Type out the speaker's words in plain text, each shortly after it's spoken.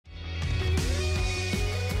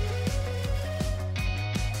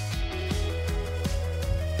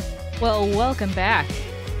Well, welcome back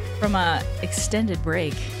from a extended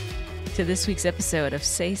break to this week's episode of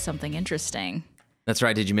Say Something Interesting. That's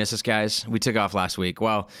right. Did you miss us, guys? We took off last week.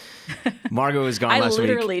 Well, Margot was gone last week.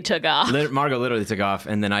 I literally took off. Margot literally took off,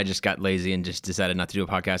 and then I just got lazy and just decided not to do a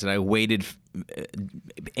podcast. And I waited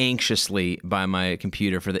anxiously by my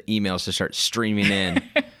computer for the emails to start streaming in,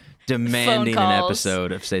 demanding an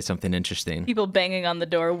episode of Say Something Interesting. People banging on the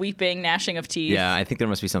door, weeping, gnashing of teeth. Yeah, I think there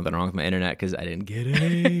must be something wrong with my internet because I didn't get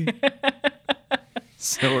any.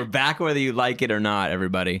 So we're back whether you like it or not,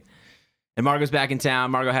 everybody. And Margot's back in town.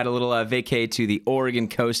 Margot had a little vacay to the Oregon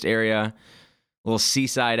coast area, a little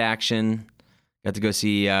seaside action. Got to go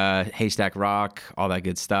see Haystack Rock, all that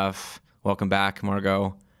good stuff. Welcome back,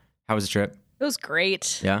 Margot. How was the trip? It was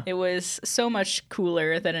great. Yeah? It was so much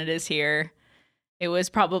cooler than it is here. It was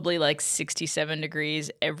probably like 67 degrees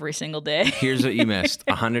every single day. Here's what you missed.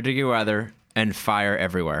 100-degree weather and fire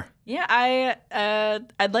everywhere. Yeah,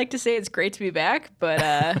 I'd like to say it's great to be back, but,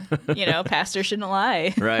 pastor shouldn't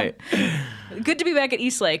lie. Right. Good to be back at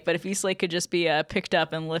Eastlake, but if Eastlake could just be picked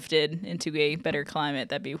up and lifted into a better climate,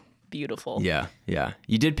 that'd be beautiful. Yeah.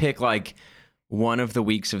 You did pick like one of the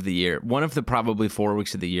weeks of the year, one of the probably 4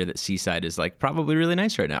 weeks of the year that Seaside is like probably really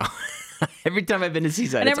nice right now. Every time I've been to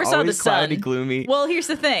Seaside, it's always cloudy, gloomy. Well, here's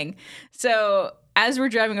the thing. So as we're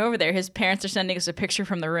driving over there, his parents are sending us a picture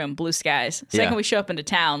from the room, blue skies. Second we show up into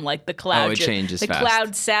town, like the cloud. It changes fast. The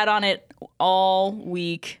cloud sat on it all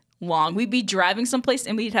week long. We'd be driving someplace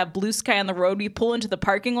and we'd have blue sky on the road. We'd pull into the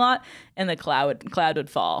parking lot and the cloud would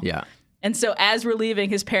fall. Yeah. And so as we're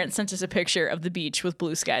leaving, his parents sent us a picture of the beach with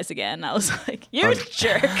blue skies again. And I was like, you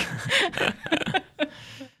jerk.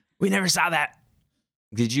 We never saw that.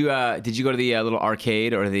 Did you go to the little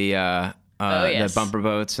arcade or the yes. the bumper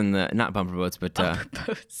boats and the not bumper boats but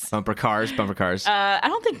bumper cars? I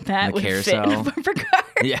don't think Matt would carousel. fit in a bumper car.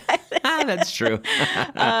 Yeah, that's true.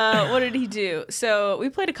 What did he do? So we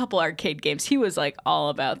played a couple arcade games. He was like all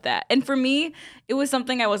about that, and for me, it was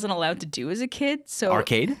something I wasn't allowed to do as a kid. So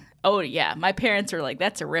arcade. Oh yeah, my parents were like,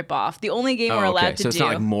 "That's a ripoff." The only game we're allowed to do. So it's not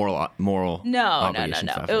like moral. No.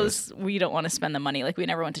 It was we don't want to spend the money. Like we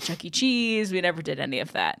never went to Chuck E. Cheese. We never did any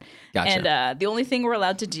of that. Gotcha. And the only thing we're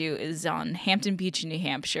allowed to do is on Hampton Beach in New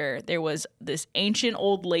Hampshire. There was this ancient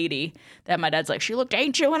old lady that my dad's like, she looked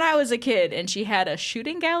ancient when I was a kid, and she had a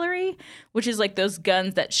shooting gallery, which is like those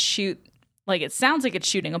guns that shoot. Like it sounds like it's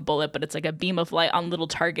shooting a bullet, but it's like a beam of light on little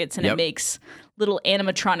targets, and it makes little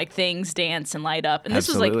animatronic things dance and light up. And this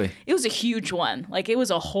was like, it was a huge one. Like it was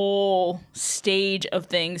a whole stage of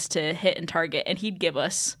things to hit and target, and he'd give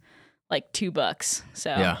us like $2.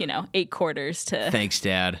 So, 8 quarters to. Thanks,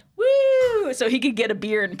 Dad. Woo! So he could get a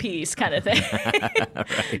beer in peace kind of thing.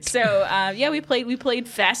 Right. So, we played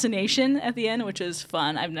Fascination at the end, which is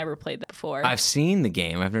fun. I've never played that before. I've seen the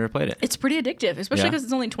game. I've never played it. It's pretty addictive, especially because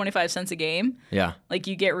it's only 25 cents a game. Yeah. Like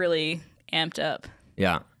you get really amped up.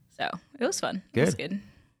 Yeah. So it was fun. Good. It was good.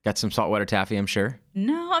 Got some saltwater taffy, I'm sure.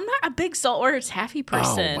 No, I'm not a big saltwater taffy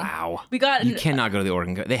person. Oh, wow. You cannot go to the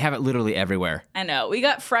Oregon. They have it literally everywhere. I know. We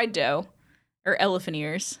got fried dough or elephant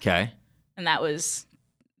ears. Okay. And that was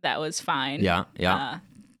fine. Yeah.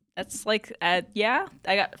 That's like, I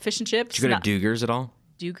got fish and chips. Did you go to Duger's at all?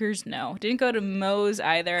 Duger's? No. Didn't go to Moe's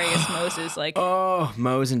either. I guess Moe's is like. Oh,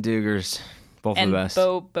 Moe's and Duger's. Both of the best.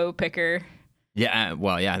 Bo Picker. Yeah,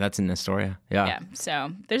 that's in Astoria. Yeah. Yeah,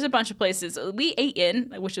 so there's a bunch of places. We ate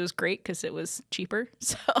in, which was great because it was cheaper.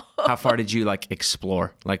 So how far did you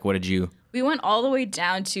explore? Like, what did you? We went all the way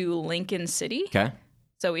down to Lincoln City. Okay.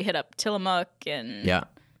 So we hit up Tillamook and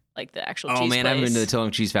like the actual cheese place. Oh man, I haven't been to the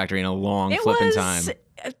Tillamook Cheese Factory in a long flipping time.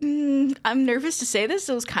 I'm nervous to say this.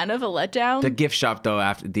 It was kind of a letdown. The gift shop though,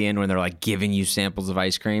 after the end when they're like giving you samples of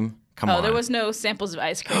ice cream. Come on. There was no samples of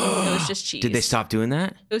ice cream. It was just cheese. Did they stop doing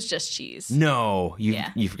that? It was just cheese. No,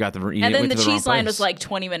 you forgot the. And then the cheese line was like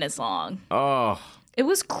 20 minutes long. Oh. It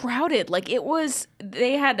was crowded.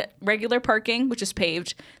 They had regular parking, which is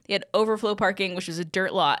paved. They had overflow parking, which was a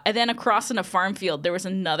dirt lot. And then across in a farm field, there was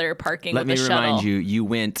another parking with a shuttle. Let me remind you, you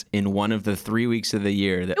went in one of the 3 weeks of the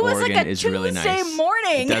year that Oregon is really nice. It was like a Tuesday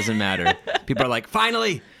morning. It doesn't matter. People are like,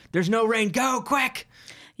 finally, there's no rain. Go, quick.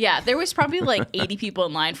 Yeah, there was probably like 80 people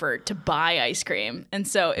in line to buy ice cream. And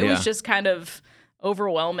so it was just kind of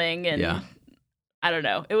overwhelming and I don't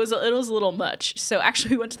know. It was a little much. So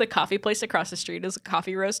actually we went to the coffee place across the street as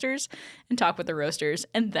Coffee Roasters and talked with the roasters,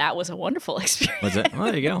 and that was a wonderful experience. Was it? Well,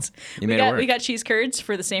 there you go. You made it work. We got cheese curds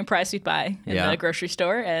for the same price we'd buy in the grocery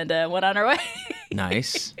store and went on our way.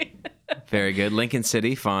 Nice. Very good. Lincoln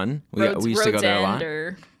City, fun. We used to go there a lot.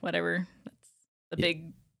 Or whatever. That's the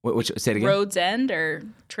big Which say it again? Road's End or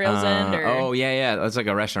Trail's End or Oh yeah. It's like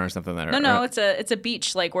a restaurant or something there. No, it's a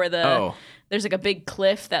beach like where there's like a big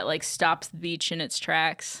cliff that like stops the beach in its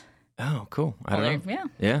tracks. Oh, cool. I don't know.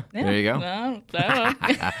 Yeah. There you go. Well,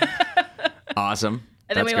 I don't know. Awesome.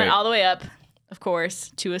 And then we went all the way up, of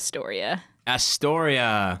course, to Astoria.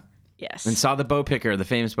 Astoria. Yes. And saw the bow picker, the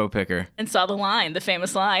famous bow picker. And saw the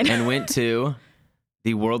famous line. And went to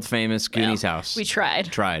the world famous Goonies house. We tried.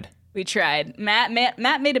 We tried. Matt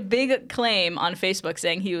made a big claim on Facebook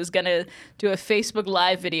saying he was going to do a Facebook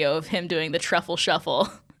Live video of him doing the truffle shuffle.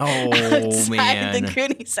 Oh, outside man. the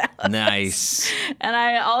Goonies house. Nice. And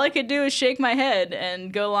all I could do was shake my head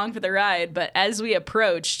and go along for the ride. But as we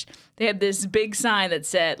approached, they had this big sign that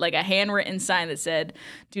said, like a handwritten sign that said,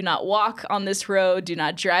 "Do not walk on this road. Do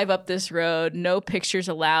not drive up this road. No pictures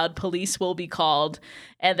allowed. Police will be called."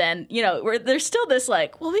 And then, there's still this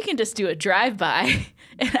like, well, we can just do a drive-by.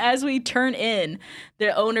 And as we turn in,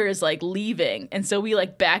 the owner is like leaving. And so we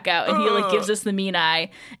like back out and he like gives us the mean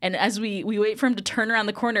eye. And as we wait for him to turn around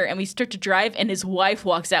the corner and we start to drive and his wife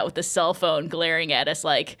walks out with the cell phone glaring at us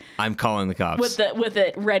like, I'm calling the cops. With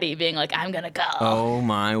it ready, being like, I'm going to go. Oh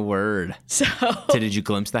my word. So did you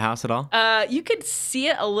glimpse the house at all? You could see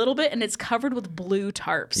it a little bit and it's covered with blue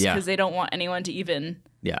tarps because they don't want anyone to even.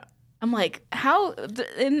 Yeah. I'm like,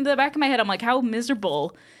 in the back of my head, I'm like, how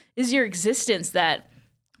miserable is your existence that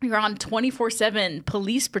you're on 24/7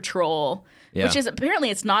 police patrol, which is apparently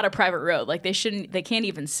it's not a private road. Like they can't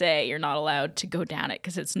even say you're not allowed to go down it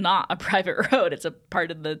because it's not a private road. It's a part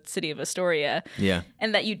of the city of Astoria. Yeah.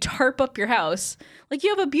 And that you tarp up your house. Like you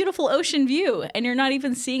have a beautiful ocean view and you're not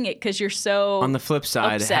even seeing it because you're so on the flip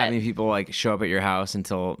side, upset. having people like show up at your house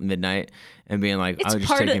until midnight and being like, it's I was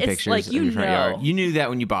just taking pictures like, of your front yard. You knew that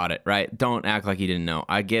when you bought it, right? Don't act like you didn't know.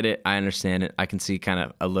 I get it. I understand it. I can see kind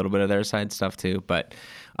of a little bit of their side stuff too. But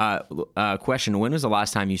question, when was the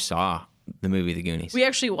last time you saw the movie The Goonies? We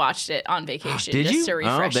actually watched it on vacation. Did just you? To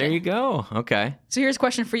refresh there you go. Okay. So here's a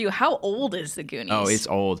question for you. How old is The Goonies? Oh, it's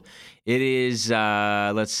old. It is,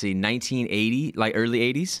 let's see, 1980, like early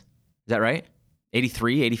 80s. Is that right?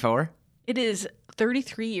 83, 84? It is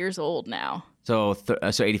 33 years old now. So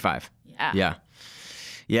 85. Yeah.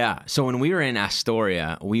 Yeah. So when we were in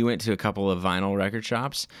Astoria, we went to a couple of vinyl record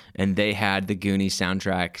shops and they had the Goonies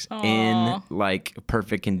soundtracks in like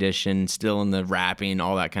perfect condition, still in the wrapping,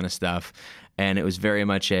 all that kind of stuff. And it was very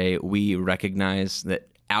much we recognize that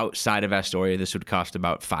outside of Astoria, this would cost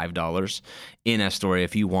about $5. In Astoria,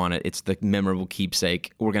 if you want it, it's the memorable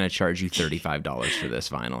keepsake. We're going to charge you $35 for this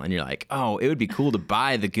vinyl. And you're like, oh, it would be cool to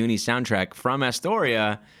buy the Goonies soundtrack from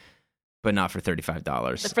Astoria, but not for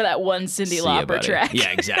 $35. For that one Cyndi Lauper track.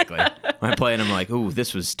 Yeah, exactly. When I play it, I'm like, ooh,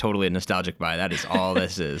 this was totally a nostalgic buy. That is all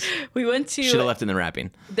this is. We went to... Should have left in the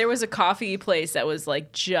wrapping. There was a coffee place that was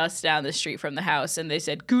like just down the street from the house, and they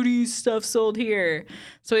said, Goonies stuff sold here.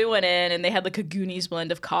 So we went in, and they had like a Goonies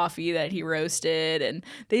blend of coffee that he roasted, and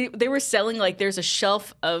they were selling like there's a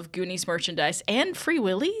shelf of Goonies merchandise and Free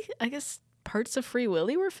Willy. I guess parts of Free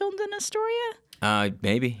Willy were filmed in Astoria.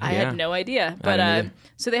 Maybe. I had no idea. But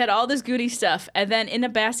so they had all this Goonies stuff. And then in a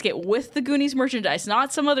basket with the Goonies merchandise,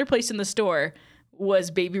 not some other place in the store, was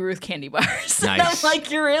Baby Ruth candy bars. Nice. And I'm like,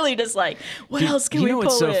 you're really just like, what else can we pull in? You know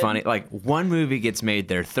what's so funny? Like, one movie gets made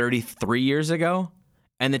there 33 years ago,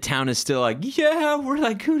 and the town is still like, yeah, we're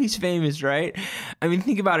like Goonies famous, right? I mean,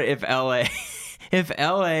 think about it. If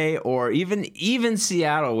LA or even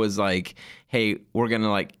Seattle was like, hey, we're going to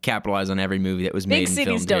like capitalize on every movie that was made and filmed here.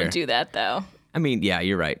 Big cities don't do that, though. I mean, yeah,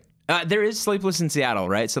 you're right. There is Sleepless in Seattle,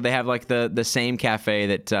 right? So they have like the same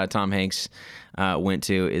cafe that Tom Hanks went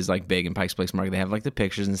to is like big in Pike's Place Market. They have like the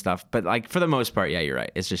pictures and stuff, but like for the most part, yeah, you're right.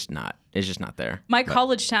 It's just not there. My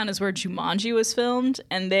college town is where Jumanji was filmed,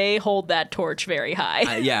 and they hold that torch very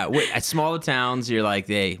high. Yeah, at smaller towns, you're like,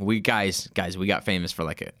 hey, we guys, we got famous for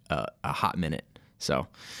like a hot minute. So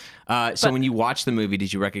when you watch the movie,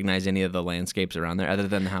 did you recognize any of the landscapes around there other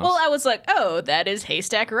than the house? Well, I was like, oh, that is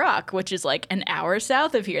Haystack Rock, which is like an hour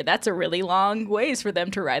south of here. That's a really long ways for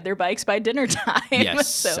them to ride their bikes by dinner time.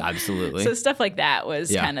 Yes, absolutely. So stuff like that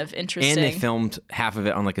was kind of interesting. And they filmed half of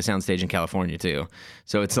it on like a soundstage in California too.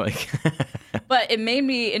 So it's like... But it made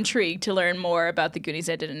me intrigued to learn more about the Goonies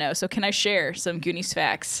I didn't know. So can I share some Goonies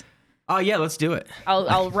facts? Oh, yeah, let's do it.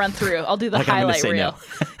 I'll run through. I'll do the like highlight reel. No.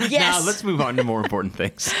 Yes. Now let's move on to more important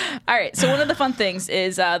things. All right. So one of the fun things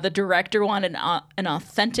is the director wanted an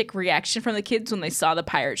authentic reaction from the kids when they saw the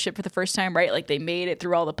pirate ship for the first time, right? Like they made it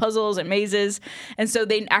through all the puzzles and mazes. And so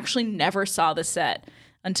they actually never saw the set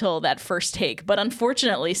until that first take. But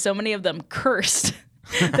unfortunately, so many of them cursed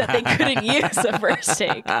that they couldn't use the first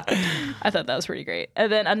take. I thought that was pretty great.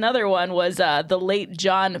 And then another one was the late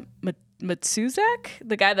John Matsuzak,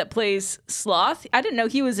 the guy that plays Sloth. I didn't know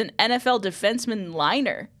he was an NFL defenseman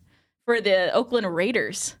liner for the Oakland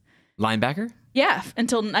Raiders. Linebacker? Yeah,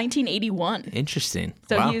 until 1981. Interesting.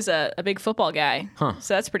 So wow. he was a big football guy. Huh.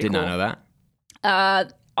 So that's pretty Did cool. not know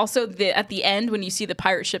that. Also, at the end, when you see the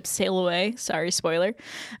pirate ship sail away, sorry, spoiler,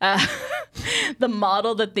 the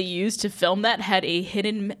model that they used to film that had a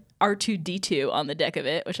hidden R2-D2 on the deck of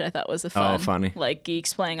it, which I thought was a fun, funny. like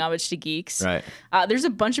geeks playing homage to geeks. Right. There's a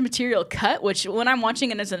bunch of material cut, which when I'm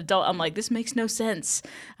watching it as an adult, I'm like, this makes no sense.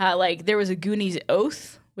 Like there was a Goonies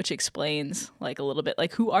oath, which explains like a little bit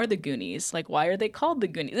like who are the Goonies? Like why are they called the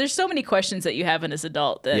Goonies? There's so many questions that you have as an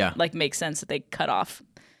adult that like make sense that they cut off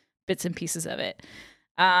bits and pieces of it.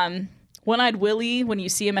 One-Eyed Willie, when you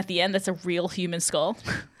see him at the end, that's a real human skull.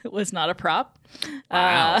 It was not a prop.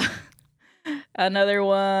 Wow. Another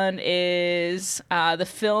one is the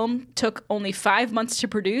film took only 5 months to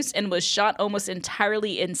produce and was shot almost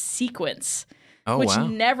entirely in sequence, which wow.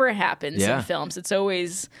 never happens Yeah. in films. It's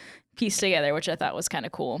always pieced together, which I thought was kind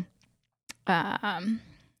of cool.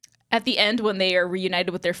 At the end, when they are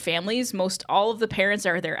reunited with their families, most all of the parents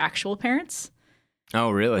are their actual parents,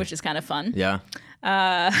 Oh, really? which is kind of fun. Yeah.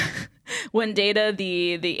 When Data,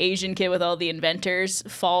 the Asian kid with all the inventors,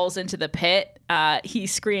 falls into the pit, he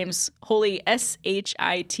screams, "Holy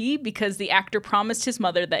shit," because the actor promised his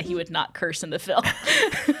mother that he would not curse in the film.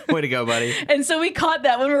 Way to go, buddy. And so we caught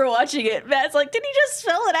that when we were watching it. Matt's like, did he just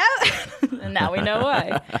spell it out? And now we know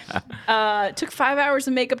why. It took 5 hours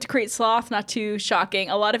of makeup to create Sloth. Not too shocking.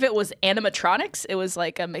 A lot of it was animatronics. It was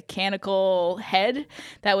like a mechanical head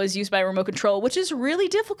that was used by remote control, which is really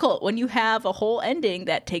difficult when you have a whole ending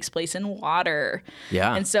that takes place in water.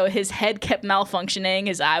 Yeah. And so his head kept malfunctioning.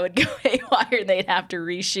 His eye would go haywire. They'd have to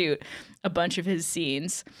reshoot a bunch of his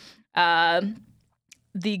scenes.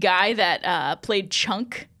 The guy that played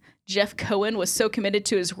Chunk, Jeff Cohen, was so committed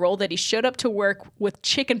to his role that he showed up to work with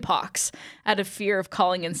chicken pox out of fear of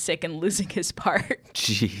calling in sick and losing his part.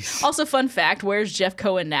 Jeez. Also, fun fact, where's Jeff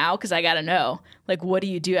Cohen now? Because I got to know. Like, what do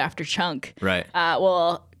you do after Chunk? Right.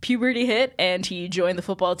 Well, puberty hit, and he joined the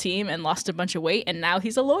football team and lost a bunch of weight, and now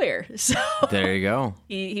he's a lawyer. So There you go.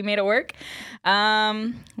 he made it work.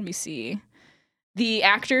 Let me see. The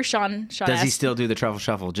actor, Sean Does he Astin- still do the truffle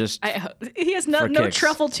shuffle? Just he has no for kicks?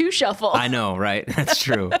 truffle to shuffle. I know, right? That's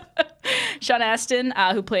true. Sean Astin,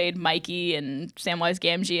 who played Mikey and Samwise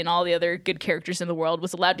Gamgee and all the other good characters in the world,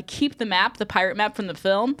 was allowed to keep the map, the pirate map from the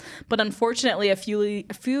film, but unfortunately, a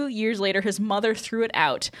few years later, his mother threw it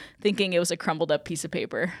out, thinking it was a crumbled up piece of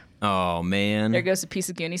paper. Oh man. There goes a piece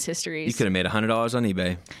of Goonies history. You could have made $100 on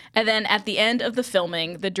eBay. And then at the end of the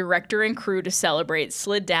filming, the director and crew to celebrate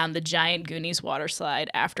slid down the giant Goonies water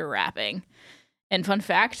slide after wrapping. And fun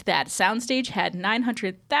fact, that soundstage had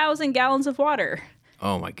 900,000 gallons of water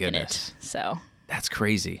Oh my in goodness. it. So, That's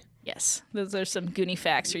crazy. yes, those are some Goonie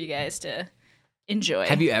facts for you guys to enjoy.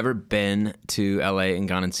 Have you ever been to LA and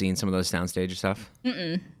gone and seen some of those downstage stuff?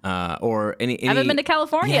 Or any? I haven't been to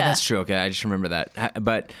California. Yeah, that's true. Okay, I just remember that.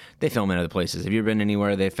 But they film in other places. Have you ever been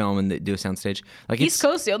anywhere they film and they do a soundstage? Like East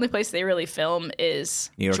Coast, the only place they really film is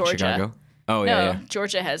New York, Georgia. Chicago. Oh No, yeah.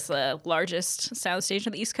 Georgia has the largest soundstage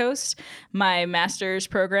on the East Coast. My master's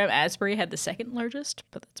program, Asbury, had the second largest,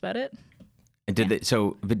 but that's about it. And did they?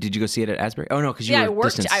 So, but did you go see it at Asbury? Oh no, because you Yeah, were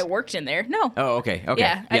distance. I worked in there. No. Oh, okay. Okay.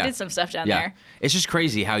 Yeah, I did some stuff down there. It's just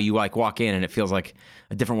crazy how you like walk in and it feels like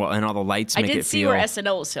a different world, and all the lights I make did it see feel. where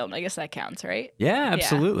SNL was filmed. I guess that counts, right? Yeah,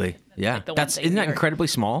 absolutely. Yeah, like the one that's thing isn't New that York- incredibly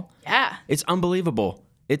small? Yeah. It's unbelievable.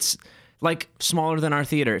 It's like smaller than our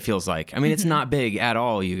theater. It feels like. I mean, it's not big at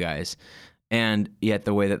all, you guys. And yet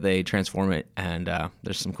the way that they transform it, and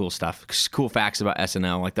there's some cool stuff, cool facts about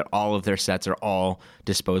SNL. Like all of their sets are all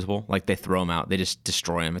disposable. Like they throw them out. They just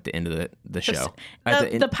destroy them at the end of the show.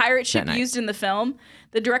 The pirate ship night. used in the film,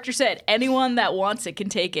 the director said anyone that wants it can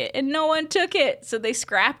take it, and no one took it, so they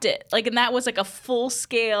scrapped it. Like, and that was like a full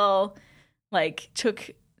scale, like took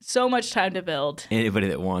so much time to build. Anybody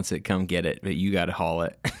that wants it, come get it, but you got to haul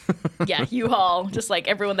it. Yeah, U-Haul, just like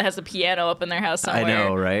everyone that has a piano up in their house somewhere. I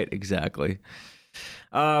know, right? Exactly.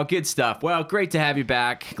 Oh, good stuff. Well, great to have you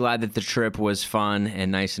back. Glad that the trip was fun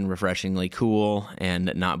and nice and refreshingly cool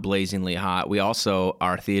and not blazingly hot. We also,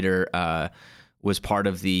 our theater was part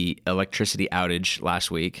of the electricity outage last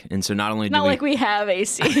week. And so not only do Not like we have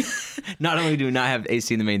AC. not only do we not have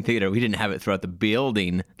AC in the main theater, we didn't have it throughout the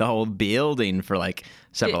building, the whole building for like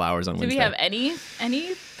several hours on Did Wednesday. we have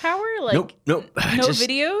any power? Like Nope. No Just-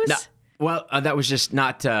 videos? no. Well, that was just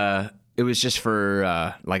not. It was just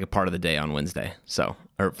for like a part of the day on Wednesday, so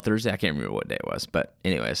or Thursday. I can't remember what day it was, but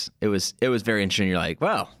anyways, it was very interesting. You're like,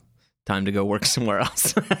 well, time to go work somewhere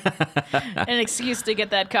else. An excuse to get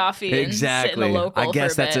that coffee Exactly. and sit in the local. I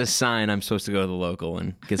guess for a that's bit. a sign I'm supposed to go to the local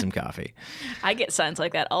and get some coffee. I get signs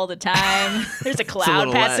like that all the time. There's a cloud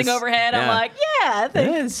little passing less. overhead. Yeah. I'm like, yeah, I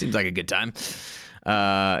think It seems like a good time.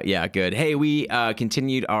 Yeah, good. Hey, we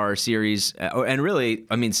continued our series, and really,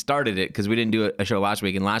 I mean, started it because we didn't do a show last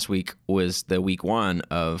week, and last week was the week one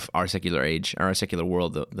of Our Secular Age, or Our Secular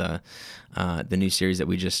World, the new series that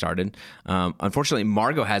we just started. Unfortunately,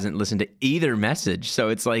 Margot hasn't listened to either message, so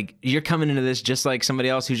it's like you're coming into this just like somebody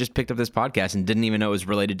else who just picked up this podcast and didn't even know it was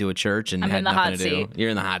related to a church and I'm had in the nothing hot to do. seat.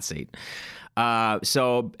 You're in the hot seat.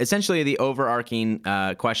 So essentially, the overarching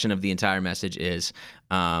question of the entire message is,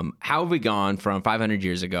 how have we gone from 500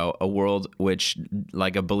 years ago, a world which,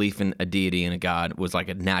 like a belief in a deity and a God, was like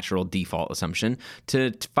a natural default assumption,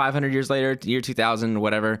 to 500 years later, year 2000,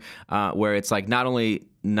 whatever, where it's like not only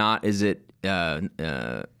not is it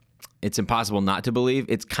it's impossible not to believe,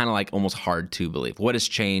 it's kind of like almost hard to believe. What has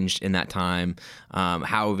changed in that time?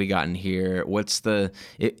 How have we gotten here? What's the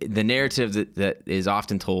narrative that is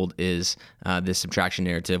often told is this subtraction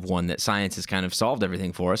narrative, one that science has kind of solved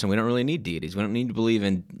everything for us, and we don't really need deities. We don't need to believe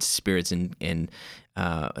in spirits and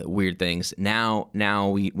weird things. Now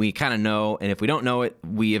we kind of know, and if we don't know it,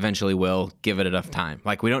 we eventually will. Give it enough time.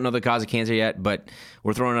 Like, we don't know the cause of cancer yet, but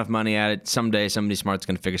we're throwing enough money at it. Someday somebody smart's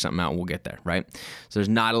going to figure something out, and we'll get there, right? So there's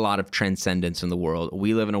not a lot of transcendence in the world.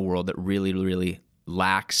 We live in a world that really, really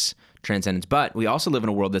lacks transcendence, but we also live in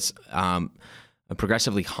a world that's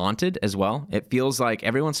progressively haunted as well. It feels like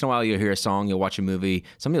every once in a while you'll hear a song, you'll watch a movie,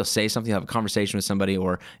 somebody will say something, you'll have a conversation with somebody,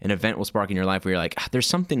 or an event will spark in your life where you're like, there's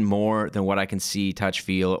something more than what I can see, touch,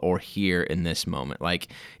 feel, or hear in this moment. Like,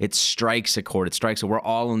 it strikes a chord. It strikes. We're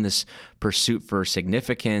all in this pursuit for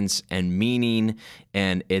significance and meaning,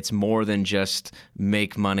 and it's more than just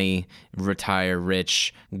make money, retire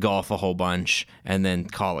rich, golf a whole bunch, and then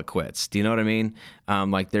call it quits. Do you know what I mean?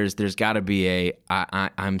 Like, there's got to be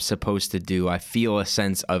I'm supposed to do. I feel a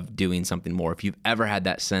sense of doing something more. If you've ever had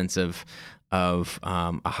that sense of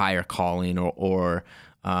a higher calling or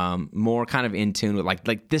more kind of in tune with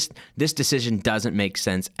like this decision doesn't make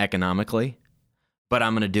sense economically, but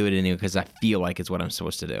I'm going to do it anyway because I feel like it's what I'm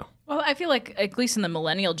supposed to do. Well, I feel like, at least in the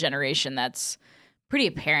millennial generation, that's pretty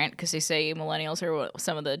apparent, because they say millennials are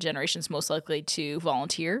some of the generations most likely to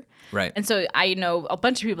volunteer. Right. And so I know a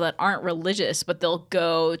bunch of people that aren't religious, but they'll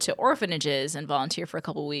go to orphanages and volunteer for a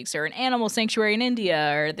couple of weeks, or an animal sanctuary in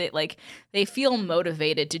India, or they feel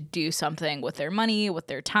motivated to do something with their money, with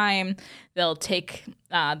their time. They'll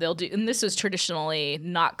do, and this is traditionally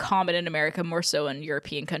not common in America, more so in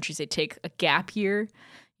European countries. They take a gap year,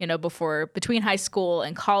 between high school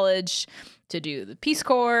and college, to do the Peace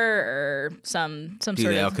Corps or some Do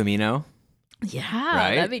sort the El of. Camino. Yeah,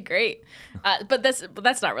 Right? that'd be great. But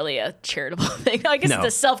that's not really a charitable thing. I guess No. it's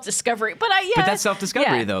a self-discovery. But But that's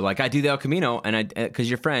self-discovery, yeah. though. Like, I do the El Camino, and because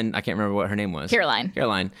your friend, I can't remember what her name was.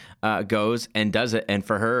 Caroline. Goes and does it. And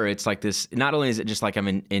for her, it's like this, not only is it just like I'm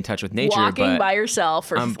in touch with nature, Walking but by yourself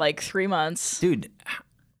for like 3 months. dude,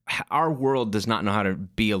 our world does not know how to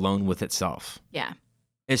be alone with itself. Yeah.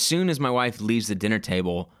 As soon as my wife leaves the dinner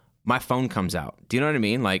table, my phone comes out. Do you know what I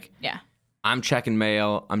mean? Like, Yeah. I'm checking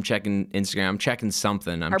mail, I'm checking Instagram, I'm checking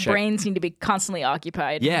something. Our brains need to be constantly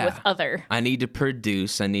occupied Yeah. with other. I need to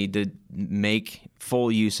produce. I need to make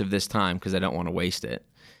full use of this time because I don't want to waste it.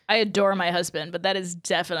 I adore my husband, but that is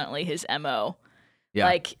definitely his MO. Yeah.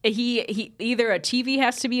 Like, he either a TV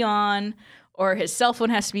has to be on, or his cell phone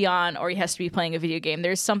has to be on, or he has to be playing a video game.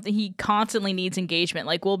 There's something, he constantly needs engagement.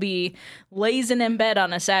 Like, we'll be lazing in bed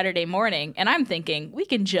on a Saturday morning, and I'm thinking, we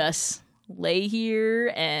can just lay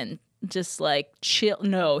here and just like chill.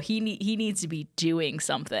 No, he needs to be doing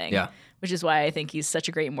something. Yeah. Which is why I think he's such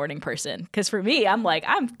a great morning person. Because for me, I'm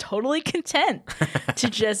totally content to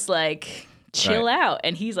just like chill out.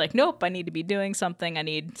 And he's like, nope, I need to be doing something. I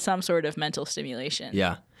need some sort of mental stimulation.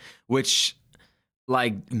 Yeah. Which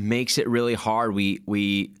like makes it really hard.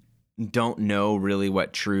 We don't know really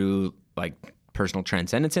what true like personal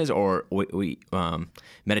transcendence is, or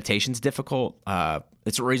meditation's difficult.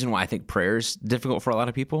 It's a reason why I think prayer is difficult for a lot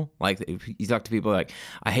of people. Like, if you talk to people like,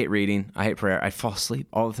 I hate reading, I hate prayer, I fall asleep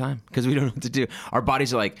all the time because we don't know what to do. Our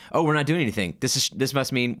bodies are like, oh, we're not doing anything. This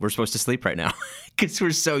must mean we're supposed to sleep right now because we're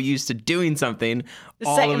so used to doing something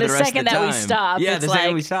all of the rest of the time. The second that we stop, yeah, it's the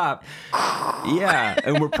second we stop, yeah,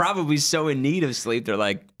 and we're probably so in need of sleep. They're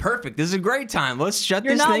like, perfect, this is a great time. Let's shut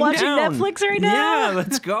You're this not thing watching down. Netflix right now? Yeah,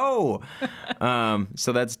 let's go.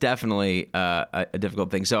 So that's definitely a difficult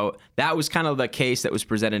thing. So that was kind of the case that was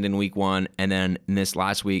presented in week one. And then in this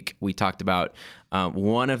last week, we talked about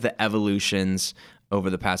one of the evolutions over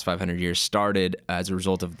the past 500 years started as a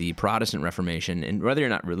result of the Protestant Reformation. And whether you're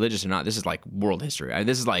not religious or not, this is like world history.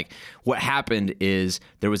 This is like what happened is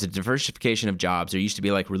there was a diversification of jobs. There used to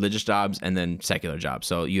be like religious jobs and then secular jobs.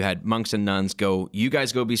 So you had monks and nuns you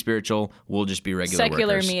guys go be spiritual. We'll just be regular workers.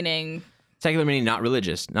 Secular meaning not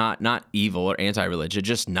religious, not evil or anti-religious,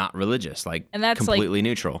 just not religious, and that's completely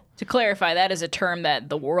neutral. To clarify, that is a term that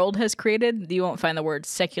the world has created. You won't find the word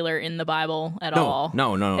secular in the Bible at all.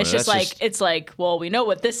 No. It's it's like, well, we know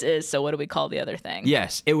what this is, so what do we call the other thing?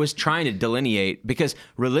 Yes, it was trying to delineate, because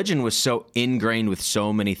religion was so ingrained with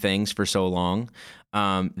so many things for so long,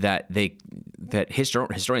 that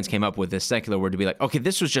historians came up with this secular word to be like, okay,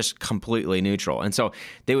 this was just completely neutral. And so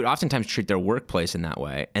they would oftentimes treat their workplace in that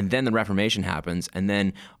way. And then the Reformation happens, and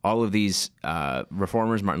then all of these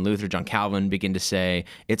reformers, Martin Luther, John Calvin, begin to say,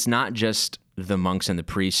 it's not just the monks and the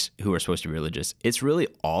priests who are supposed to be religious. It's really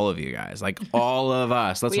all of you guys, like all of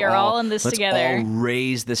us. We are all in this together. Let's all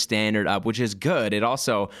raise the standard up, which is good. It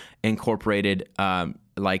also incorporated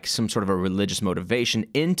like some sort of a religious motivation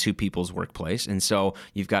into people's workplace. And so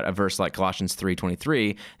you've got a verse like Colossians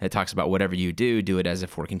 3:23 that talks about whatever you do it as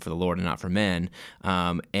if working for the Lord and not for men.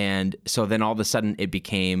 And so then all of a sudden it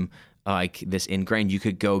became like this ingrained. You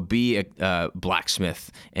could go be a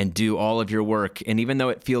blacksmith and do all of your work. And even though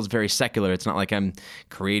it feels very secular, it's not like I'm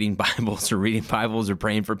creating Bibles or reading Bibles or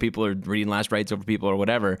praying for people or reading last rites over people or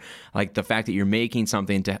whatever. Like the fact that you're making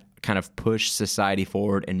something to kind of push society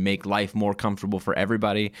forward and make life more comfortable for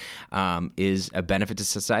everybody is a benefit to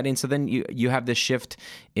society. And so then you have this shift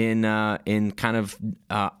in kind of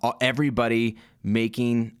everybody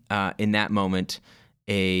making in that moment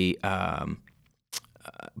a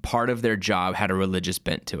part of their job had a religious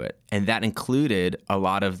bent to it. And that included a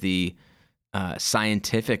lot of the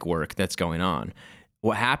scientific work that's going on.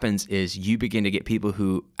 What happens is you begin to get people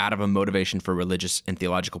who, out of a motivation for religious and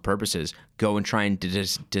theological purposes, go and try and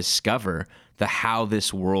discover how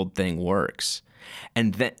this world thing works.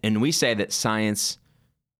 And we say that science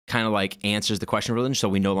kind of like answers the question of religion, so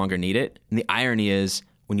we no longer need it. And the irony is,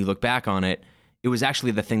 when you look back on it, it was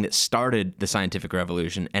actually the thing that started the scientific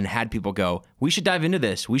revolution and had people go, we should dive into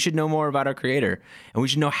this. We should know more about our creator, and we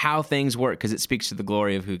should know how things work because it speaks to the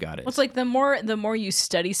glory of who God is. Well, it's like the more you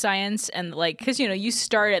study science, and like, because you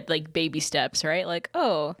start at like baby steps, right? Like,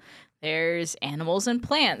 oh, there's animals and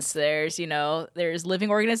plants. There's living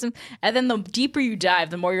organisms. And then the deeper you dive,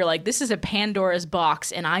 the more you're like, this is a Pandora's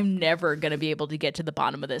box, and I'm never going to be able to get to the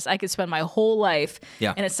bottom of this. I could spend my whole life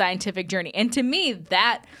in a scientific journey. And to me,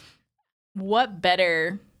 what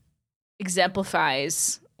better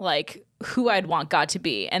exemplifies like who I'd want God to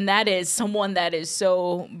be? And that is someone that is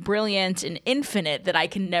so brilliant and infinite that I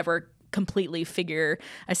can never completely figure,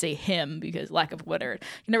 I say him because lack of whatever, I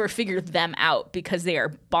can never figure them out because they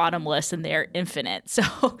are bottomless and they are infinite.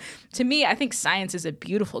 So to me, I think science is a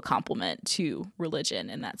beautiful complement to religion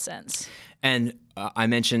in that sense. And I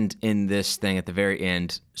mentioned in this thing at the very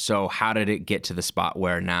end, so how did it get to the spot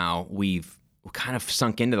where now we've kind of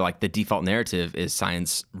sunk into like the default narrative is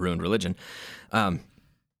science ruined religion,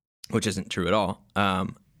 which isn't true at all.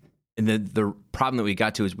 And the problem that we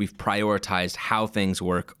got to is we've prioritized how things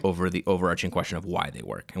work over the overarching question of why they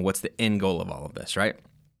work and what's the end goal of all of this, right?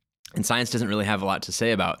 And science doesn't really have a lot to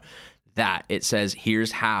say about that. It says,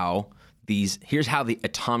 here's how the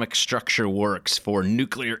atomic structure works for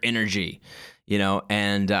nuclear energy.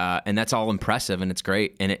 And that's all impressive and it's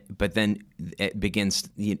great. But then it begins,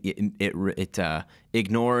 it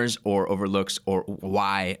ignores or overlooks or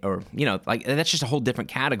why, or, like that's just a whole different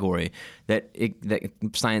category that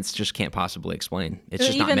science just can't possibly explain. It's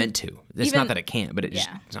just not meant to. It's not that it can't, but it's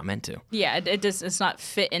not meant to. Yeah, it's not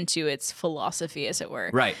fit into its philosophy, as it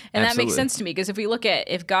were. Right. And absolutely. That makes sense to me because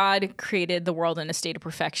if God created the world in a state of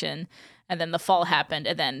perfection, and then the fall happened,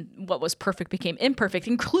 and then what was perfect became imperfect,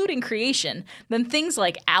 including creation, then things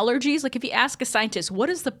like allergies, like if you ask a scientist, what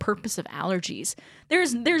is the purpose of allergies?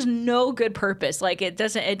 There's no good purpose. Like it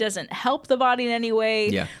doesn't help the body in any way.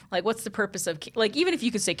 Yeah. Like what's the purpose of, like even if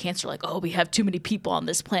you could say cancer, like, oh, we have too many people on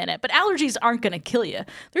this planet, but allergies aren't going to kill you.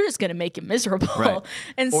 They're just going to make you miserable. Right.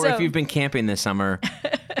 And or if you've been camping this summer,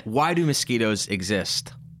 why do mosquitoes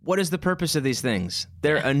exist? What is the purpose of these things?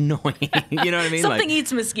 They're annoying. You know what I mean? Something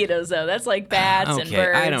eats mosquitoes, though. That's like bats and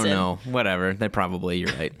birds. I don't know. Whatever. You're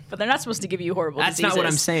right. But they're not supposed to give you horrible diseases. That's not what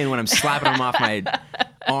I'm saying when I'm slapping them off my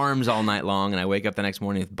arms all night long and I wake up the next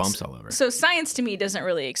morning with bumps all over. So science to me doesn't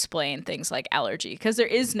really explain things like allergy because there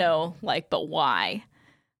is no but why?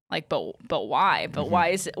 Like, but why? But why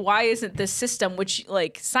isn't this system, which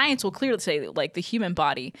like science will clearly say like the human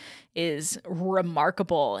body is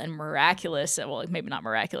remarkable and miraculous? Well, like, maybe not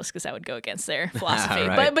miraculous because that would go against their philosophy.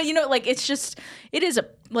 Right. But like it is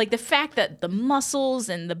like the fact that the muscles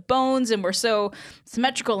and the bones and we're so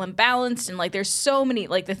symmetrical and balanced and like there's so many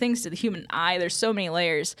like the things to the human eye. There's so many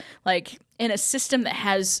layers. Like in a system that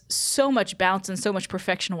has so much balance and so much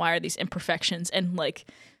perfection, why are these imperfections? And like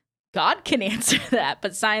God can answer that,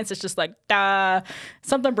 but science is just like,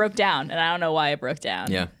 something broke down, and I don't know why it broke down.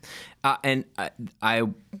 Yeah, and I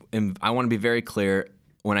want to be very clear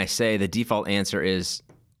when I say the default answer is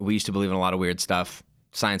we used to believe in a lot of weird stuff.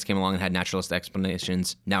 Science came along and had naturalist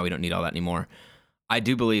explanations. Now we don't need all that anymore. I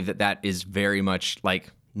do believe that is very much like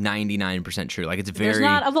 99% true. Like it's very. There's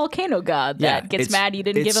not a volcano god that gets mad you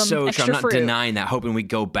didn't give him so extra true. I'm not fruit. denying that, hoping we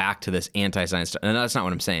go back to this anti-science stuff. And that's not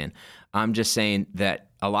what I'm saying. I'm just saying that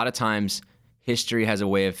a lot of times history has a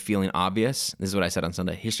way of feeling obvious. This is what I said on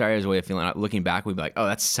Sunday. History has a way of feeling, looking back, we'd be like, oh,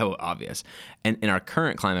 that's so obvious. And in our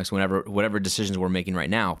current climax, whatever decisions we're making right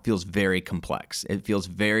now feels very complex. It feels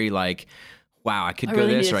very like, wow, I could go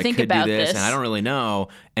this or I could do this, and I don't really know.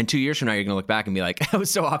 And 2 years from now, you're going to look back and be like, it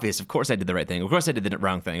was so obvious. Of course I did the right thing. Of course I did the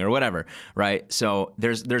wrong thing or whatever, right? So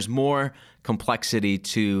there's more complexity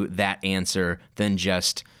to that answer than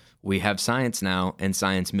just we have science now and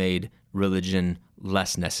science made religion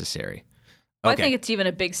less necessary. Well, I think it's even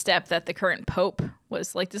a big step that the current pope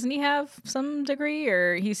was like, doesn't he have some degree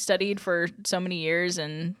or he studied for so many years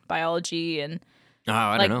in biology and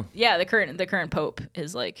I don't know. Yeah, the current pope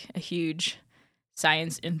is like a huge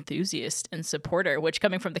science enthusiast and supporter, which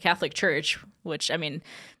coming from the Catholic Church, which I mean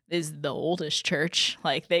is the oldest church,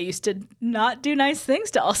 like they used to not do nice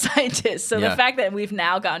things to all scientists. So the fact that we've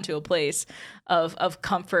now gotten to a place of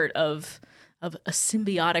comfort of a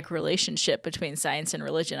symbiotic relationship between science and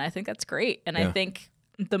religion, I think that's great. And I think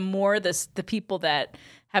the more the people that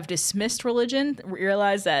have dismissed religion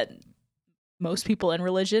realize that most people in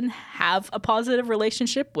religion have a positive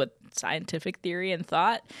relationship with scientific theory and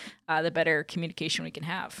thought, the better communication we can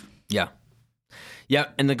have. Yeah. Yeah.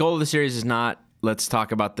 And the goal of the series is not, let's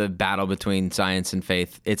talk about the battle between science and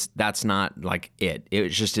faith. That's not like it. It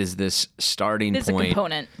just is this starting point. It's a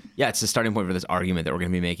component. Yeah. It's the starting point for this argument that we're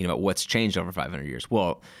going to be making about what's changed over 500 years.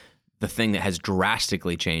 Well, the thing that has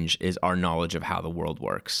drastically changed is our knowledge of how the world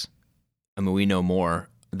works. I mean, we know more.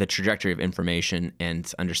 The trajectory of information and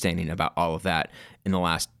understanding about all of that in the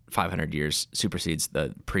last 500 years supersedes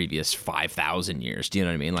the previous 5,000 years. Do you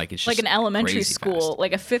know what I mean? Like it's just like an elementary school, fast.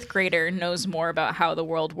 Like a fifth grader knows more about how the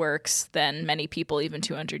world works than many people even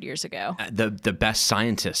 200 years ago. The best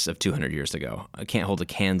scientists of 200 years ago can't hold a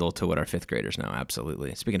candle to what our fifth graders know.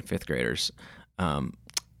 Absolutely. Speaking of fifth graders,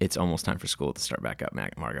 it's almost time for school to start back up,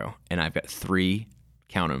 Margot. And I've got 3.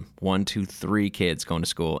 Count them. 1, 2, 3 kids going to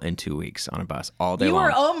school in 2 weeks on a bus all day long. You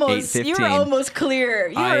were almost clear.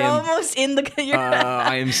 You were almost in the.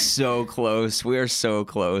 I am so close. We are so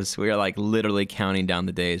close. We are like literally counting down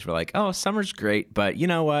the days. We're like, oh, summer's great, but you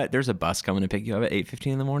know what? There's a bus coming to pick you up at 8:15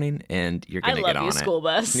 in the morning, and you're gonna get on it. I love you, school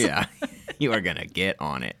bus. Yeah, you are gonna get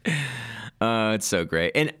on it. It's so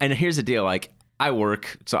great. And here's the deal. Like I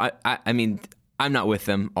work, so I mean, I'm not with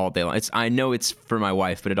them all day long. I know it's for my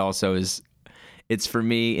wife, but it also is. It's for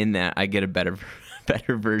me in that I get a better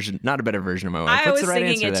version, not a better version of my wife. I was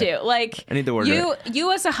thinking it too. Like I need the word.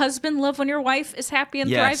 You as a husband love when your wife is happy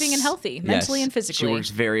and thriving and healthy, mentally and physically. She works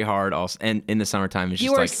very hard, also, and in the summertime, it's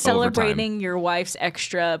just you are like celebrating overtime. Your wife's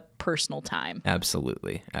extra personal time.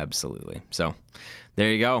 Absolutely. So,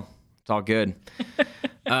 there you go. It's all good.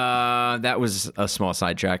 That was a small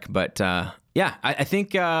sidetrack, but. Yeah, I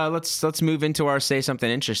think let's move into our Say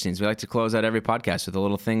Something Interesting. We like to close out every podcast with a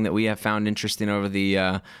little thing that we have found interesting over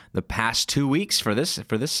the past 2 weeks for this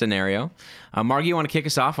scenario. Margie, you want to kick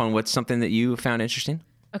us off on what's something that you found interesting?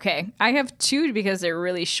 Okay, I have 2 because they're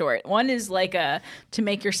really short. One is like to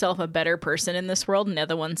make yourself a better person in this world, and the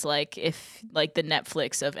other one's like if like the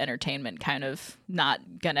Netflix of entertainment, kind of not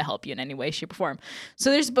gonna help you in any way, shape, or form.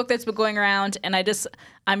 So there's a book that's been going around, and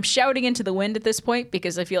I'm shouting into the wind at this point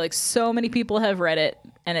because I feel like so many people have read it,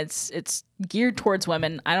 and it's geared towards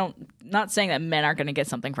women. Not saying that men aren't going to get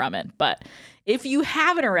something from it, but if you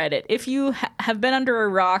haven't read it, if you have been under a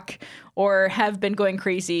rock or have been going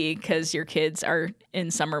crazy because your kids are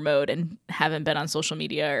in summer mode and haven't been on social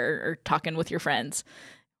media or talking with your friends,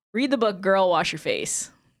 read the book Girl, Wash Your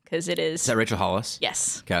Face, because it is... Is that Rachel Hollis?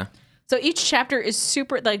 Yes. Okay. So each chapter is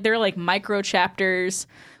super, like they're like micro chapters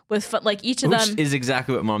with like each of Which them is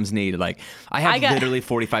exactly what moms need. Like I have literally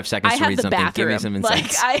 45 seconds I to have read the something. bathroom. Give me some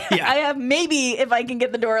insights. Like I have maybe if I can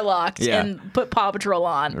get the door locked and put Paw Patrol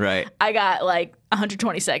on. Right. I got like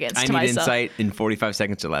 120 seconds I to need myself. insight in 45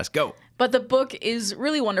 seconds or less. Go. But the book is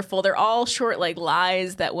really wonderful. They're all short like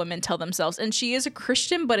lies that women tell themselves. And she is a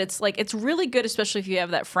Christian, but it's like it's really good, especially if you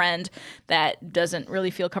have that friend that doesn't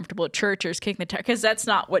really feel comfortable at church or is kicking the tire, because that's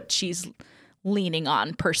not what she's leaning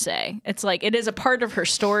on per se. It's like it is a part of her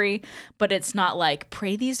story, but it's not like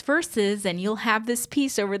pray these verses and you'll have this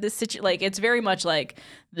peace over this situation. Like it's very much like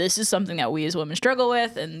this is something that we as women struggle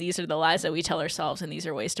with, and these are the lies that we tell ourselves, and these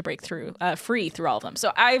are ways to break through free through all of them.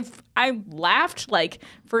 So I laughed, like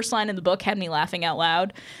first line in the book had me laughing out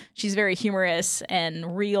loud. She's very humorous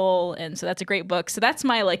and real, and so that's a great book. So that's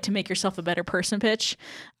my like to make yourself a better person pitch.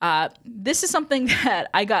 This is something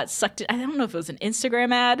that I got sucked in. I don't know if it was an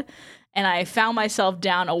Instagram ad, and I found myself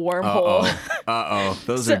down a wormhole.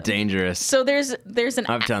 Those are dangerous. So there's an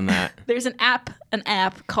I've done that. There's an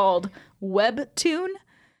app called Webtoon,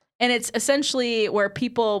 and it's essentially where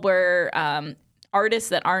artists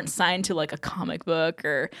that aren't signed to like a comic book,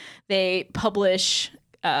 or they publish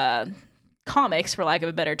comics, for lack of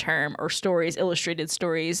a better term, or stories, illustrated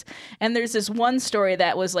stories. And there's this one story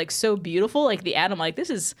that was like so beautiful, like the ad, I'm like, this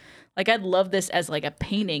is like, I'd love this as like a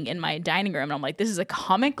painting in my dining room. And I'm like, this is a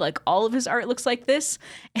comic, like all of his art looks like this.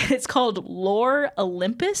 And it's called Lore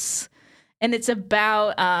Olympus, and it's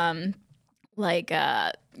about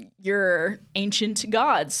your ancient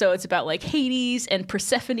gods. So it's about like Hades and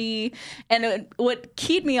Persephone. And what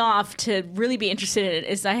keyed me off to really be interested in it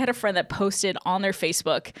is I had a friend that posted on their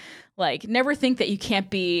Facebook, like, never think that you can't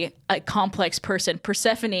be a complex person.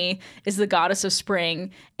 Persephone is the goddess of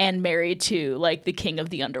spring and married to like the king of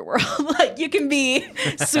the underworld. Like you can be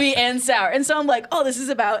sweet and sour. And so I'm like, oh, this is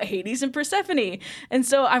about Hades and Persephone. And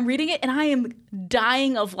so I'm reading it and I am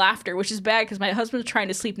dying of laughter, which is bad because my husband's trying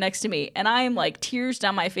to sleep next to me. And I am like tears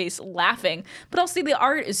down my face laughing. But also the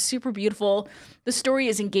art is super beautiful. The story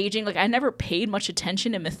is engaging. Like I never paid much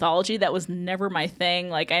attention to mythology. That was never my thing.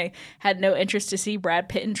 Like I had no interest to see Brad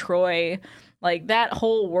Pitt and Troy. Like that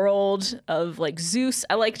whole world of like Zeus.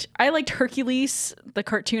 I liked Hercules, the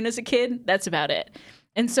cartoon, as a kid. That's about it.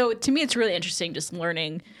 And so to me, it's really interesting just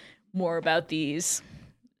learning more about these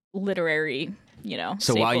literary, So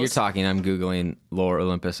staples. while you're talking, I'm Googling Lore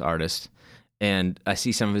Olympus artist, and I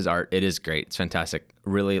see some of his art. It is great. It's fantastic.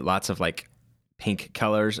 Really lots of like pink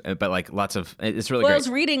colors, but like lots of, it's really great. I was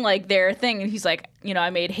reading like their thing, and he's like, I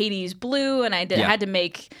made Hades blue, and I had to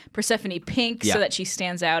make Persephone pink so that she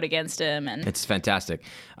stands out against him. And it's fantastic.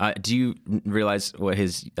 Do you realize what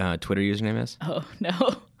his Twitter username is? Oh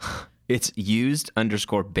no, it's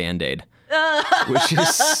used_Band-Aid. Which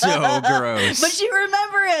is so gross. But you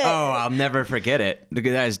remember it. Oh, I'll never forget it.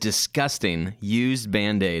 That is disgusting. Used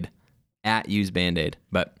Band-Aid. At Used Band-Aid.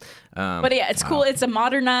 But yeah, it's cool. It's a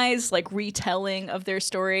modernized like retelling of their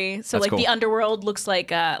story. So That's like cool. the underworld looks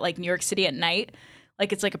like New York City at night.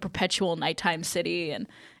 Like it's like a perpetual nighttime city, and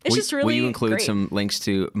it's just really Will you include great. some links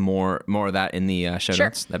to more of that in the show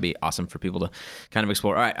notes? That'd be awesome for people to kind of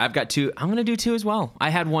explore. All right, I've got two. I'm going to do two as well. I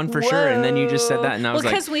had one for sure, and then you just said that, and I was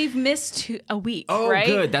like, because we've missed a week, oh, right?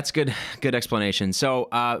 good. That's good explanation. So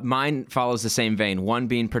mine follows the same vein, one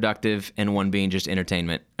being productive and one being just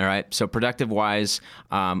entertainment. All right. So productive-wise,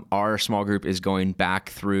 our small group is going back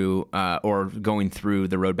through going through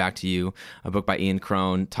The Road Back to You, a book by Ian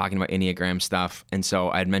Crone, talking about Enneagram stuff. And so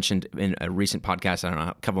I had mentioned in a recent podcast, I don't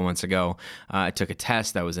know, a couple months ago, I took a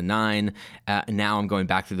test that was a 9. Now I'm going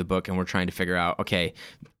back through the book, and we're trying to figure out, okay,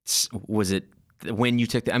 was it when you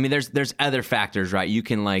took there's other factors, right? You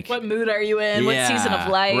can like, what mood are you in? What season of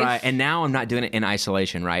life? Right. And now I'm not doing it in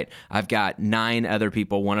isolation, right? I've got 9 other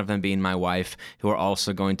people, one of them being my wife, who are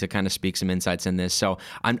also going to kind of speak some insights in this. So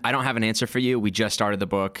I don't have an answer for you. We just started the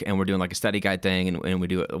book, and we're doing like a study guide thing, and we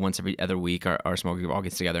do it once every other week. Our small group all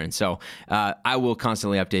gets together. And so I will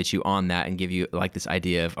constantly update you on that and give you like this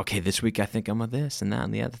idea of, okay, this week I think I'm with this and that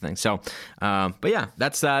and the other thing. So, but yeah,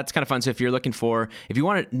 that's kind of fun. So if you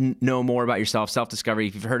want to know more about yourself, self-discovery,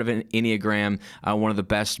 if you've heard of an Enneagram, one of the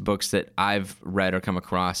best books that I've read or come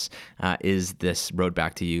across is this Road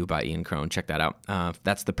Back to You by Ian Crone. Check that out.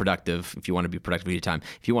 That's the productive, if you want to be productive with your time.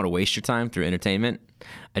 If you want to waste your time through entertainment,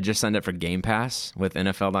 I just signed up for Game Pass with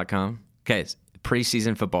NFL.com. Okay,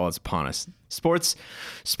 preseason football is upon us. Sports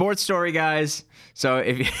story, guys. So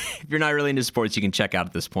if you're not really into sports, you can check out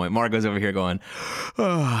at this point. Margo's over here going,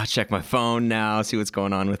 oh, check my phone now, see what's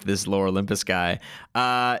going on with this Lore Olympus guy.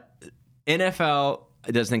 NFL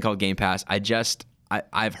does a thing called Game Pass.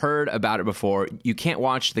 I've heard about it before. You can't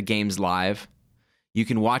watch the games live. You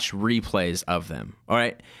can watch replays of them. All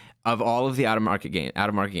right. of all of the out of market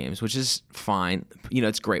games, which is fine.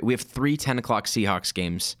 It's great. We have 3 10 o'clock Seahawks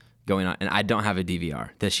games going on, and I don't have a DVR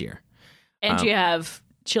this year. And you have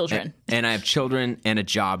children. And I have children and a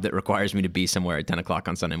job that requires me to be somewhere at 10 o'clock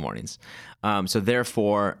on Sunday mornings. So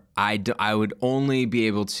therefore, I would only be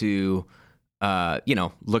able to,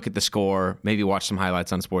 look at the score, maybe watch some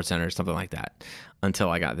highlights on SportsCenter, something like that, until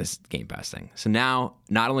I got this Game Pass thing. So now,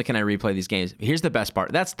 not only can I replay these games, here's the best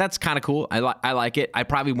part. That's kind of cool. I like it. I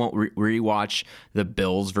probably won't rewatch the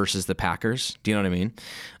Bills versus the Packers. Do you know what I mean?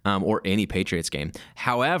 Or any Patriots game.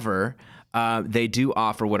 However, they do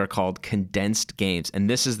offer what are called condensed games. And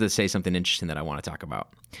this is the Say Something Interesting that I want to talk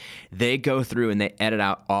about. They go through and they edit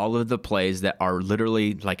out all of the plays that are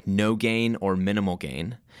literally like no gain or minimal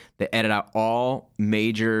gain. They edit out all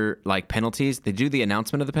major like penalties. They do the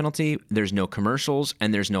announcement of the penalty. There's no commercials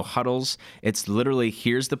and there's no huddles. It's literally,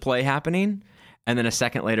 here's the play happening, and then a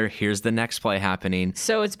second later, here's the next play happening.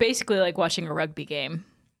 So it's basically like watching a rugby game.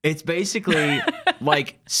 It's basically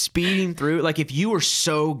like speeding through. Like if you were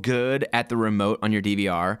so good at the remote on your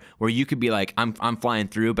DVR where you could be like, I'm flying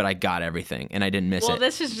through, but I got everything and I didn't miss it. Well,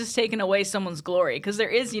 this is just taking away someo's glory, because there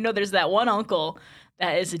is, there's that one uncle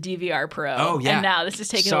that is a DVR pro. Oh yeah. And now this is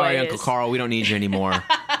taking Sorry, away Uncle Carl, we don't need you anymore.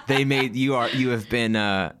 You have been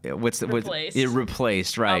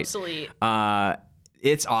replaced, right? Obsolete.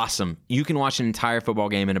 It's awesome. You can watch an entire football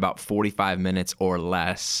game in about 45 minutes or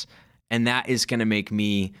less. And that is going to make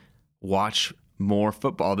me watch more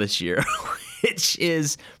football this year, which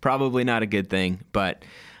is probably not a good thing. But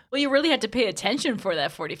well, you really had to pay attention for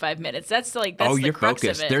that 45 minutes. That's the you're crux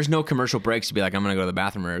focused. of it. There's no commercial breaks to be like, I'm going to go to the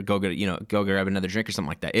bathroom or go grab another drink or something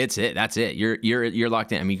like that. It's it. That's it. You're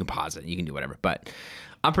locked in. I mean, you can pause it. You can do whatever. But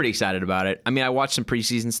I'm pretty excited about it. I mean, I watched some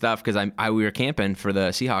preseason stuff because we were camping for the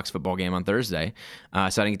Seahawks football game on Thursday, so I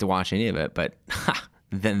didn't get to watch any of it. But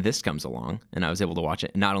then this comes along, and I was able to watch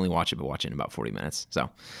it. Not only watch it, but watch it in about 40 minutes. So,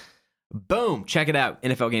 boom, check it out.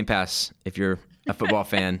 NFL Game Pass if you're a football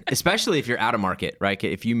fan, especially if you're out of market, right?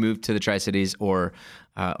 If you move to the Tri-Cities or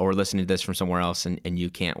listening to this from somewhere else and you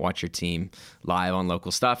can't watch your team live on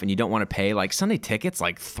local stuff and you don't want to pay like Sunday tickets,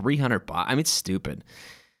 like $300. I mean, it's stupid.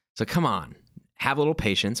 So come on, have a little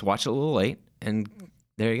patience, watch it a little late, and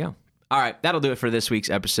there you go. All right, that'll do it for this week's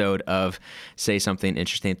episode of Say Something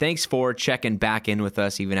Interesting. Thanks for checking back in with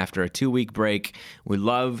us even after a 2-week break. We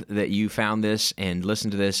love that you found this and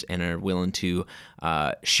listened to this and are willing to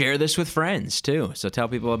share this with friends too. So tell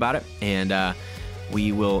people about it, and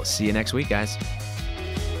we will see you next week, guys.